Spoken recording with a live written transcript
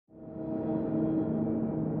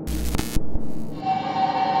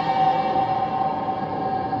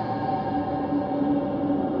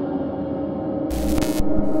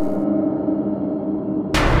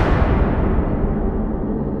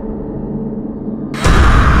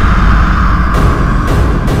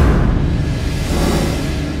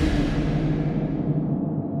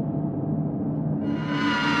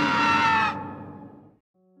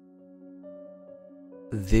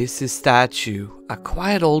This is Statue, a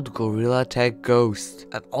quiet old gorilla tech ghost,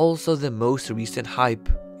 and also the most recent hype.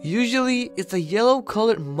 Usually, it's a yellow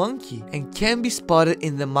colored monkey and can be spotted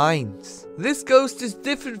in the mines. This ghost is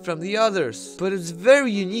different from the others, but it's very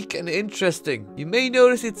unique and interesting. You may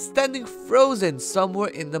notice it's standing frozen somewhere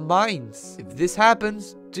in the mines. If this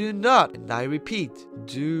happens, do not, and I repeat,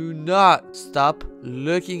 do not stop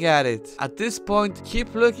looking at it. At this point,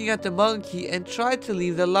 keep looking at the monkey and try to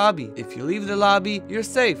leave the lobby. If you leave the lobby, you're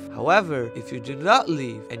safe. However, if you do not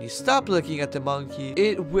leave and you stop looking at the monkey,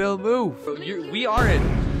 it will move. We are in.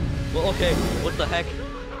 Well, okay, what the heck?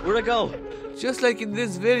 Where'd it go? Just like in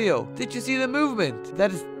this video. Did you see the movement?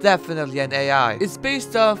 That is definitely an AI. It's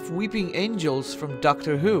based off Weeping Angels from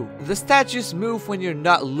Doctor Who. The statues move when you're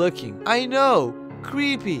not looking. I know.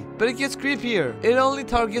 Creepy, but it gets creepier. It only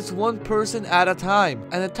targets one person at a time,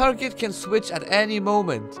 and the target can switch at any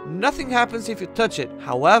moment. Nothing happens if you touch it.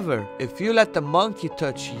 However, if you let the monkey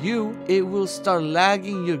touch you, it will start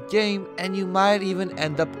lagging your game and you might even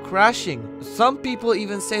end up crashing. Some people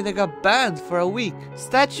even say they got banned for a week.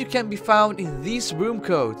 Statue can be found in these room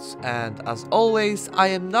codes, and as always, I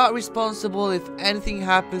am not responsible if anything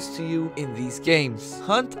happens to you in these games.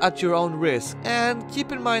 Hunt at your own risk, and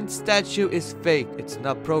keep in mind Statue is fake. It's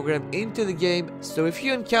not programmed into the game, so if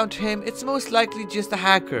you encounter him, it's most likely just a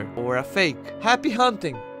hacker or a fake. Happy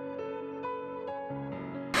hunting!